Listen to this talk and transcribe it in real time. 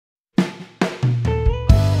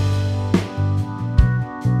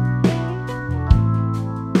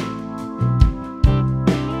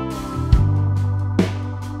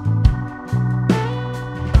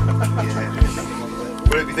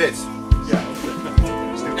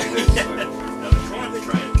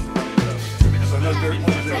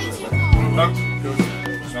No, good.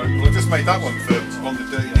 No, well, I just made that one for on the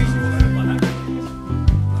dirty diesel.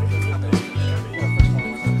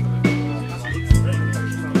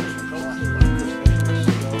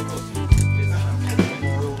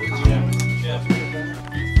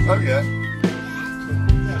 Oh yeah.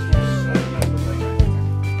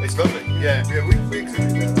 It's lovely. Yeah, yeah, we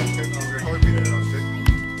exhibited there. That's good. I've been there. That's good.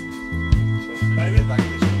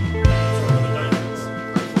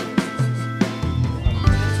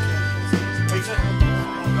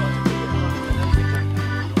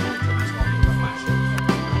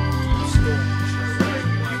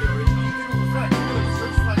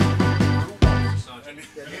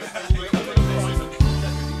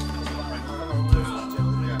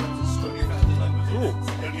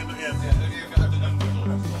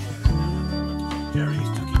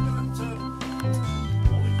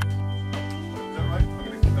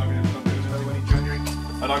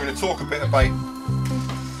 And I'm going to talk a bit about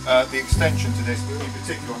the extension to this, but in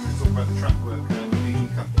particular I'm going to talk about the track work and the DG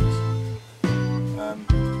couplings.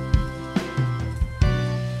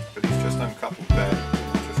 But it's just uncoupled there,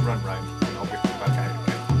 I'll just run round and I'll whip them back out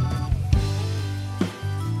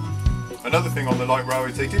again. Another thing on the light rail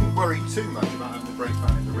is they didn't worry too much about having the brake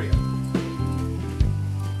van in the rear.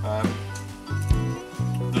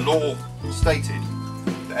 The law stated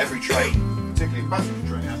that every train, particularly a passenger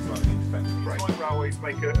train, has to have an independent brake. Light railways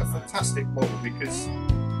make a fantastic model because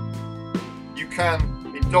you can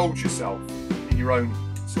indulge yourself in your own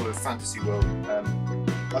sort of fantasy world.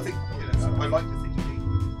 I think, you know, I like the thing you need.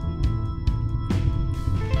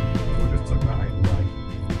 So I'll just tuck that out of the way.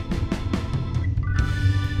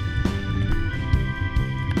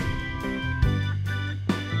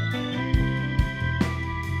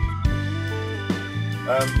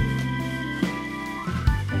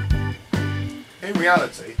 In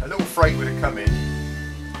reality, a little freight would have come in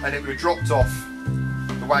and it would have dropped off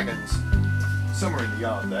the wagons somewhere in the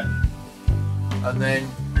yard there, and then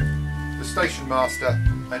the station master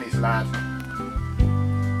and his lad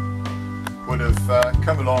would have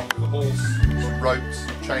come along with a horse, some ropes,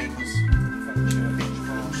 chains.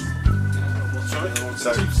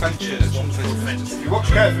 So, if you watch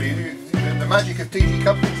carefully, the magic of DG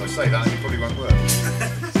couplings, I say that, and it probably won't work.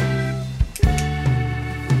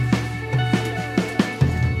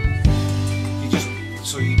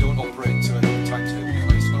 So you don't operate to any tight turning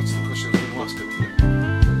place, that's the question I've been asked of you.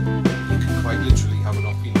 You can quite literally have an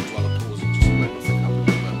dwell a pause and just let nothing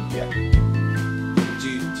happen. Yeah. Do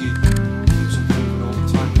you keep something moving all the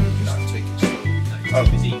time or just take it slow? Oh.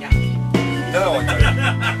 No, I don't.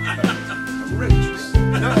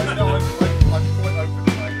 No, I'm quite open.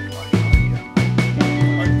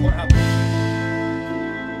 I'm quite happy.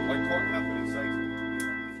 I'm quite happily say to people,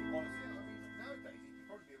 you know, if you want to, nowadays you could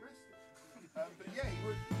probably be arrested. But yeah, you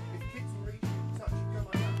would, if kids were reaching touch, you'd go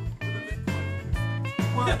like that with a lip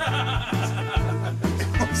well,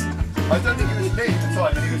 I don't think he was me at the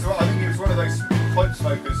time, and I think he was one of those pipe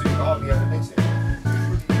smokers who hardly ever knit it.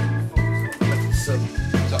 So,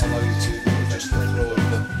 does that allow you to just throw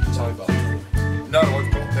the tie bar? No, I've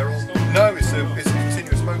got, they're all, no, it's a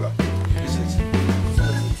continuous motor. Is it?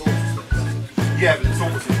 Yeah, but the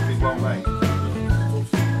tortoise is well made.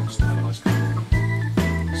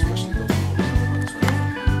 Especially those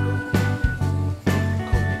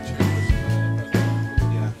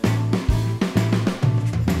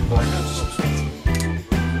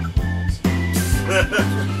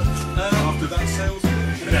After that sales pitch.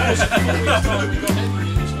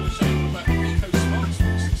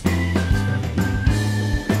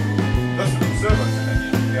 That's the servos, isn't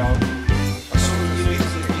it? Yeah. I saw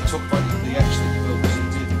you talk about the actual builds and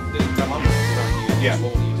did the diameter for that year. Yeah.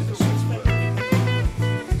 What you did a sort of work.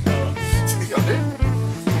 I did.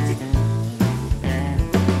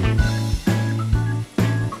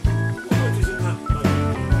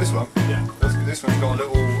 This one? Yeah. This one's got a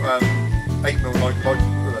little 8mm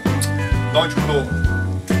nitrile core.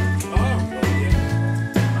 Oh, yeah.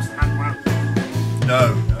 That's the hand wound. No,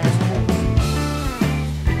 it's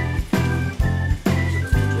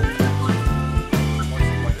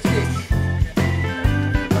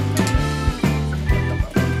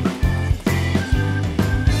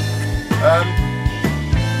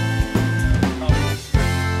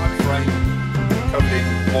frame covered in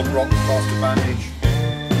mod rock plaster bandage.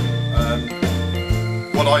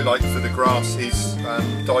 What I like for the grass is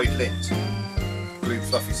dyed lint, glued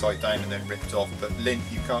fluffy side down and then ripped off. But lint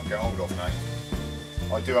you can't get hold of now.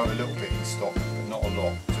 I do have a little bit in stock, but not a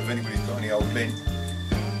lot. So if anybody's got any old lint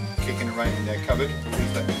kicking around in their cupboard,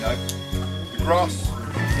 please let me know. The grass.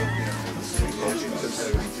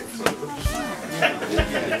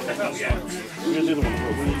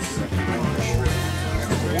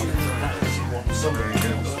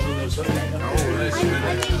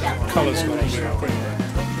 Colour's gone on real quick.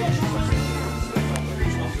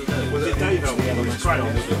 Did Dave help with his crayon?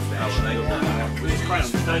 With his crayon?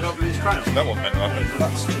 Did Dave help with his crayon? That wasn't meant to happen.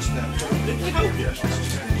 That's just them. Did he help you?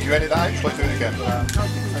 You edit that out? Shall I do it again?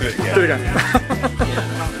 Do it again. Do it again.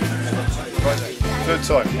 Right, third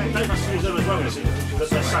time. Dave has to use them as well, you see, because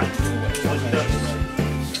they're safe.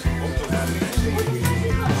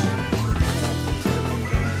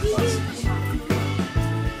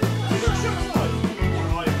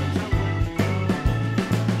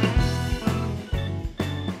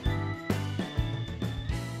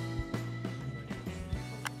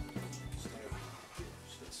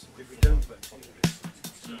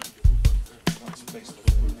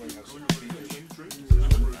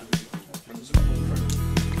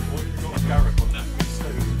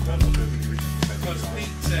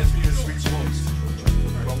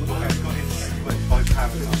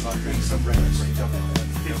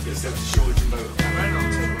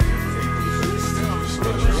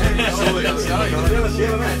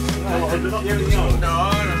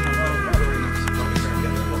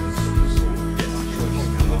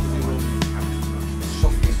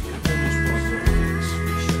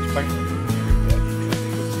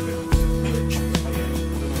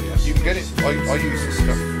 You can get it. I use this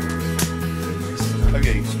stuff. Oh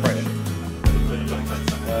yeah, you can spray it.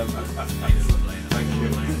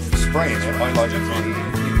 Spraying it, I like it. You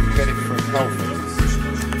can get it from Clifford.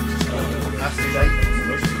 Acid 8,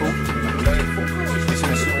 it's called. It's in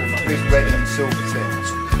a sort of big red and silver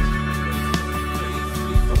tin.